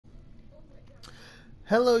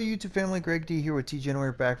Hello YouTube family, Greg D here with TJ, and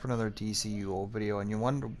we're back for another DCUO video. And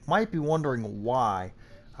you might be wondering why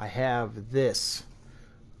I have this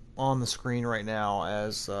on the screen right now,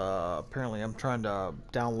 as apparently I'm trying to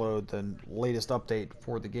download the latest update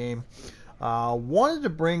for the game. Wanted to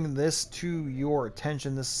bring this to your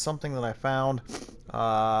attention. This is something that I found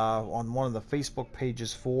on one of the Facebook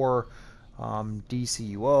pages for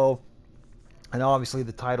DCUO. And obviously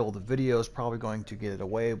the title of the video is probably going to get it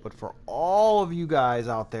away, but for all of you guys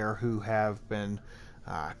out there who have been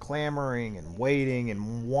clamoring and waiting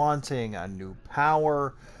and wanting a new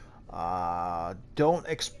power, don't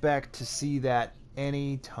expect to see that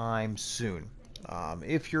anytime soon.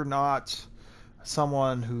 If you're not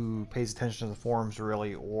someone who pays attention to the forums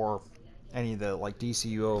really, or any of the like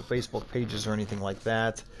DCUO Facebook pages or anything like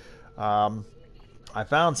that, I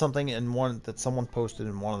found something in one that someone posted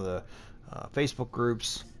in one of the Facebook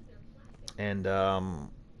groups, and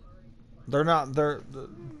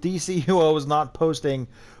DCUO is not posting,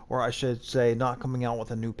 or I should say, not coming out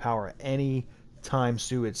with a new power any time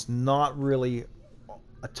soon. It's not really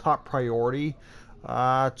a top priority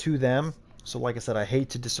to them. So, like I said, I hate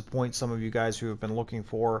to disappoint some of you guys who have been looking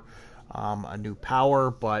for a new power,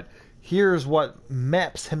 but here's what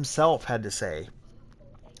Mepps himself had to say,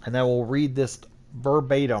 and I will read this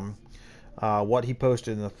verbatim. What he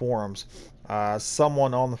posted in the forums.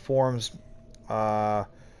 Someone on the forums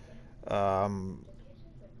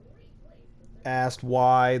asked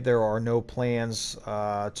why there are no plans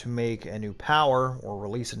to make a new power or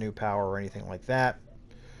release a new power or anything like that.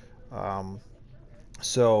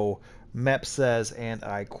 So Mep says, and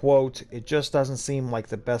I quote, "It just doesn't seem like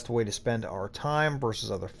the best way to spend our time versus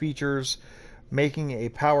other features. Making a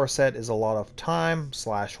power set is a lot of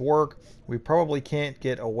time/work. We probably can't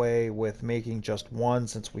get away with making just one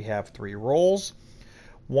since we have 3 roles.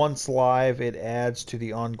 Once live, it adds to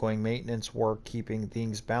the ongoing maintenance work, keeping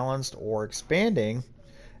things balanced or expanding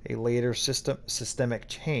a later systemic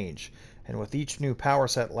change. And with each new power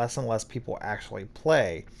set, less and less people actually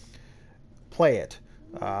play it.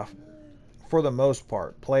 For the most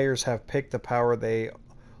part, players have picked the power they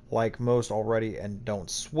like most already and don't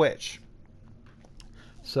switch."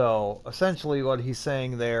 So essentially what he's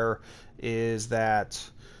saying there is that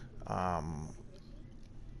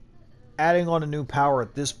adding on a new power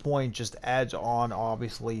at this point just adds on,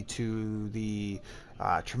 obviously, to the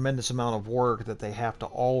tremendous amount of work that they have to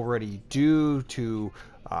already do to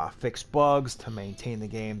fix bugs, to maintain the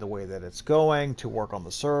game the way that it's going, to work on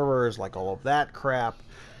the servers, like all of that crap.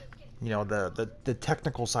 You know, the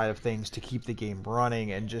technical side of things to keep the game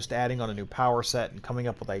running, and just adding on a new power set and coming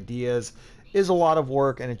up with ideas is a lot of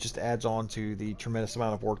work, and it just adds on to the tremendous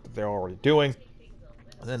amount of work that they're already doing.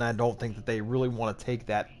 And I don't think that they really want to take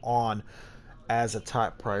that on as a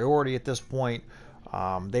top priority at this point.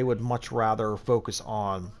 They would much rather focus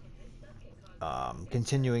on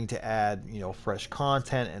continuing to add, fresh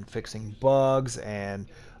content and fixing bugs and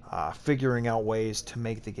figuring out ways to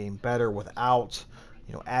make the game better without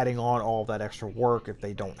adding on all that extra work if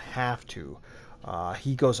they don't have to.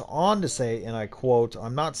 He goes on to say, and I quote,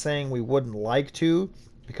 "I'm not saying we wouldn't like to,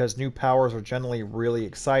 because new powers are generally really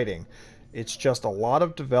exciting. It's just a lot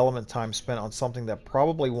of development time spent on something that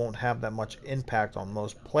probably won't have that much impact on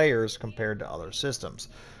most players compared to other systems."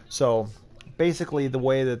 So basically the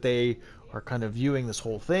way that they are kind of viewing this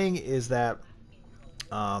whole thing is that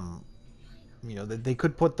they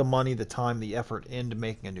could put the money, the time, the effort into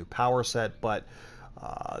making a new power set, but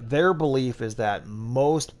their belief is that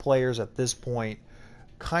most players at this point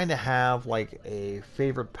kind of have like a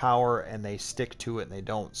favorite power and they stick to it and they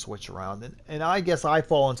don't switch around. And I guess I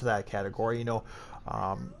fall into that category.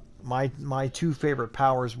 My 2 favorite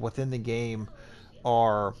powers within the game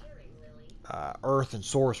are Earth and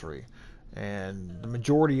Sorcery, and the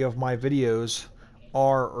majority of my videos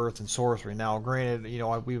are Earth and Sorcery. Now, granted,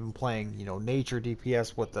 we've been playing, Nature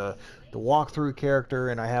DPS with the walkthrough character,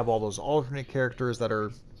 and I have all those alternate characters that are,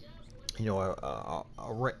 a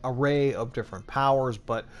array of different powers.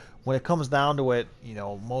 But when it comes down to it,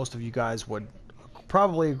 most of you guys would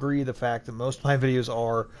probably agree the fact that most of my videos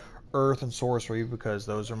are Earth and Sorcery, because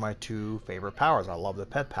those are my 2 favorite powers. I love the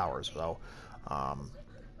pet powers, though.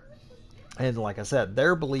 And like I said,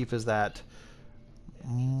 their belief is that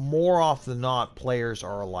more often than not, players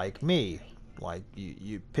are like me. Like,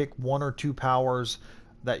 you pick 1 or 2 powers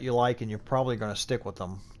that you like, and you're probably going to stick with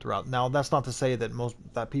them throughout. Now, that's not to say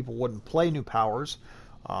that people wouldn't play new powers,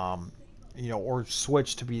 or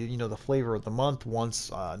switch to be, the flavor of the month once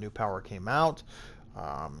a new power came out,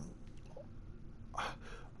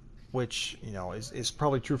 which, is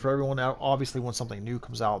probably true for everyone. Now, obviously, when something new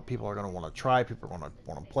comes out, people are going to want to try, people are going to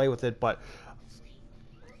want to play with it, but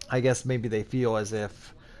I guess maybe they feel as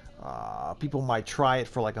if people might try it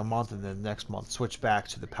for like a month and then next month switch back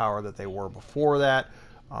to the power that they were before that.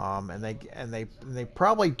 And they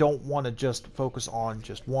probably don't want to just focus on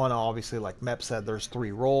just one. Obviously, like Mepps said, there's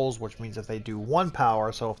three roles, which means if they do one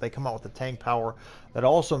power, so if they come out with a tank power, that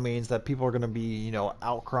also means that people are going to be,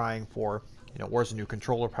 outcrying for, where's the new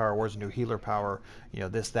controller power, where's the new healer power,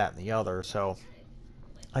 this, that, and the other. So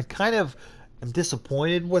I kind of am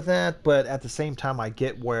disappointed with that, but at the same time, I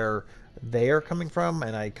get where they are coming from,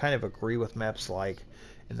 and I kind of agree with Mepps, like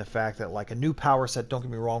in the fact that like a new power set, don't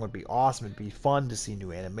get me wrong, would be awesome. It'd be fun to see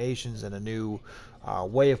new animations and a new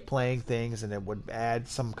way of playing things, and it would add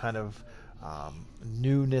some kind of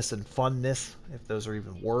newness and funness, if those are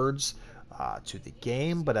even words, to the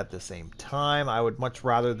game. But at the same time, I would much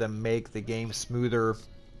rather them make the game smoother,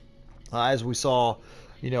 as we saw,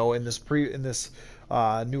 in this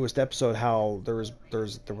newest episode, how there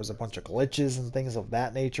was a bunch of glitches and things of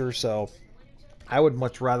that nature. So I would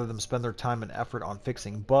much rather them spend their time and effort on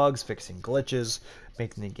fixing bugs, fixing glitches,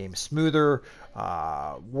 making the game smoother,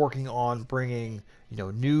 working on bringing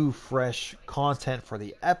new, fresh content for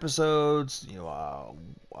the episodes.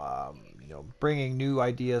 Bringing new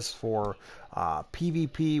ideas for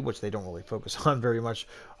PvP, which they don't really focus on very much.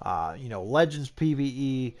 Legends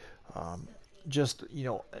PvE. Just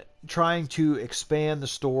trying to expand the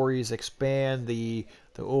stories, expand the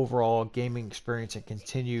overall gaming experience, and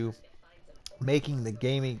continue making the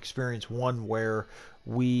gaming experience one where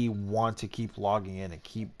we want to keep logging in and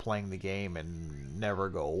keep playing the game and never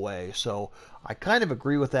go away. So I kind of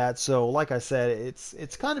agree with that. So like I said,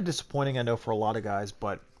 it's kind of disappointing, I know, for a lot of guys,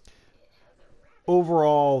 but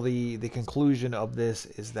overall the conclusion of this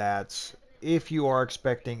is that if you are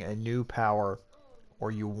expecting a new power,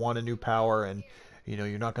 or you want a new power, and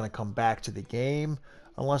you're not going to come back to the game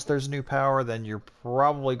unless there's a new power, then you're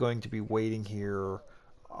probably going to be waiting here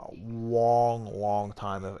a long, long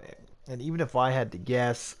time. And even if I had to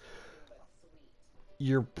guess,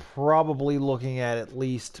 you're probably looking at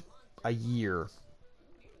least a year,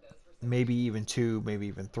 maybe even two, maybe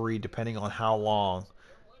even three, depending on how long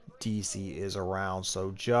DC is around.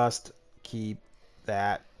 So just keep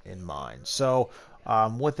that in mind. So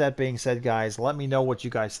with that being said, guys, let me know what you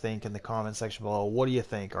guys think in the comment section below. What do you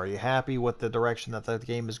think? Are you happy with the direction that the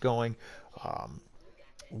game is going?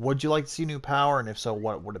 Would you like to see new power? And if so,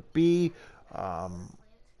 what would it be? Um,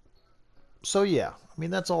 so yeah, I mean,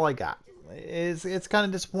 that's all I got. It's kind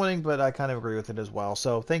of disappointing, but I kind of agree with it as well.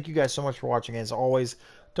 So thank you guys so much for watching. As always,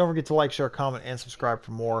 don't forget to like, share, comment, and subscribe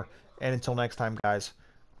for more. And until next time, guys,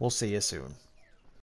 we'll see you soon.